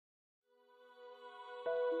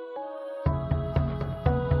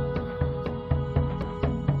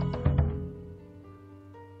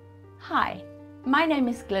Hi, my name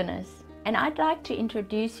is Glynis and I'd like to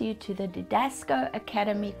introduce you to the Didasko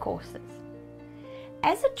Academy courses.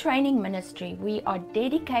 As a training ministry, we are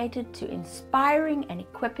dedicated to inspiring and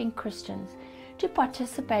equipping Christians to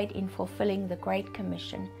participate in fulfilling the Great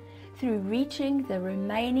Commission through reaching the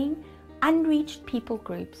remaining unreached people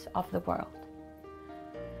groups of the world.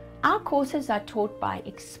 Our courses are taught by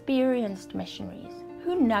experienced missionaries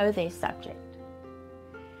who know their subject.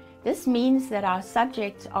 This means that our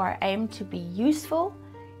subjects are aimed to be useful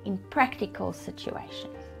in practical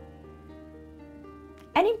situations.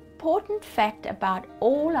 An important fact about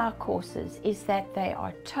all our courses is that they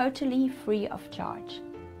are totally free of charge.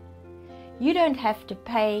 You don't have to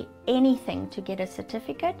pay anything to get a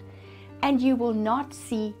certificate, and you will not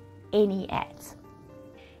see any ads.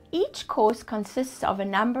 Each course consists of a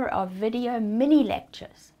number of video mini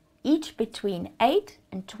lectures, each between 8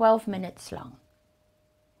 and 12 minutes long.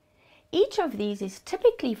 Each of these is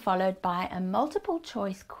typically followed by a multiple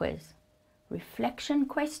choice quiz, reflection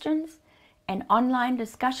questions, an online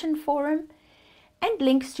discussion forum, and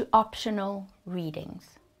links to optional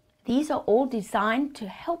readings. These are all designed to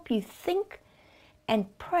help you think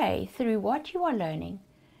and pray through what you are learning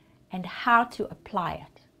and how to apply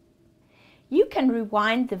it. You can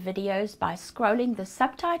rewind the videos by scrolling the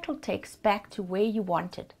subtitle text back to where you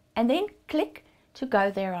want it and then click to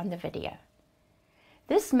go there on the video.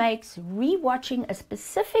 This makes re-watching a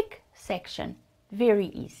specific section very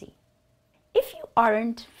easy. If you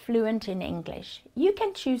aren't fluent in English, you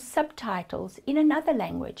can choose subtitles in another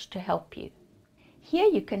language to help you. Here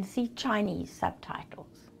you can see Chinese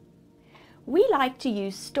subtitles. We like to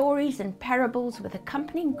use stories and parables with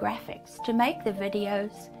accompanying graphics to make the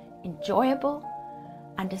videos enjoyable,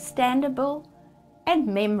 understandable, and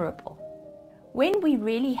memorable. When we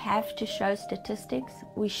really have to show statistics,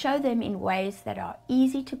 we show them in ways that are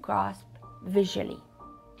easy to grasp visually.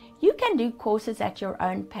 You can do courses at your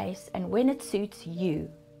own pace and when it suits you.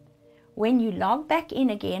 When you log back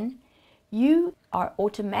in again, you are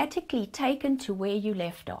automatically taken to where you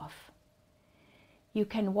left off. You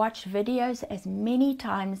can watch videos as many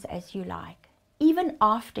times as you like, even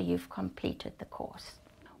after you've completed the course.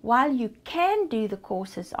 While you can do the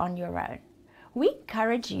courses on your own, we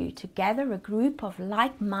encourage you to gather a group of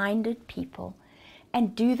like-minded people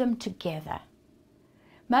and do them together.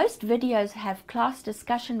 Most videos have class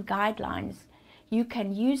discussion guidelines you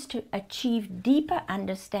can use to achieve deeper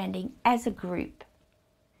understanding as a group.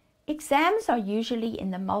 Exams are usually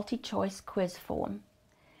in the multi-choice quiz form.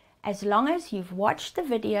 As long as you've watched the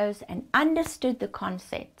videos and understood the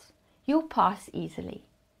concepts, you'll pass easily.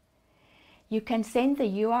 You can send the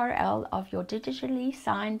URL of your digitally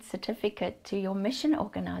signed certificate to your mission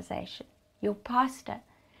organization, your pastor,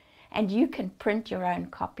 and you can print your own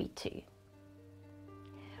copy too.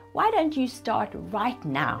 Why don't you start right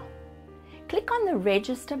now? Click on the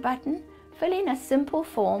register button, fill in a simple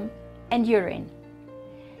form, and you're in.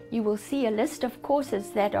 You will see a list of courses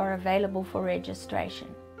that are available for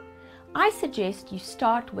registration. I suggest you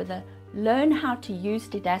start with a Learn How to Use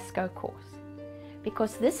Didasko course,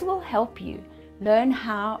 because this will help you learn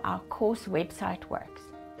how our course website works.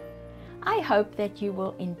 I hope that you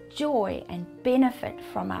will enjoy and benefit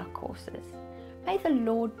from our courses. May the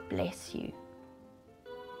Lord bless you.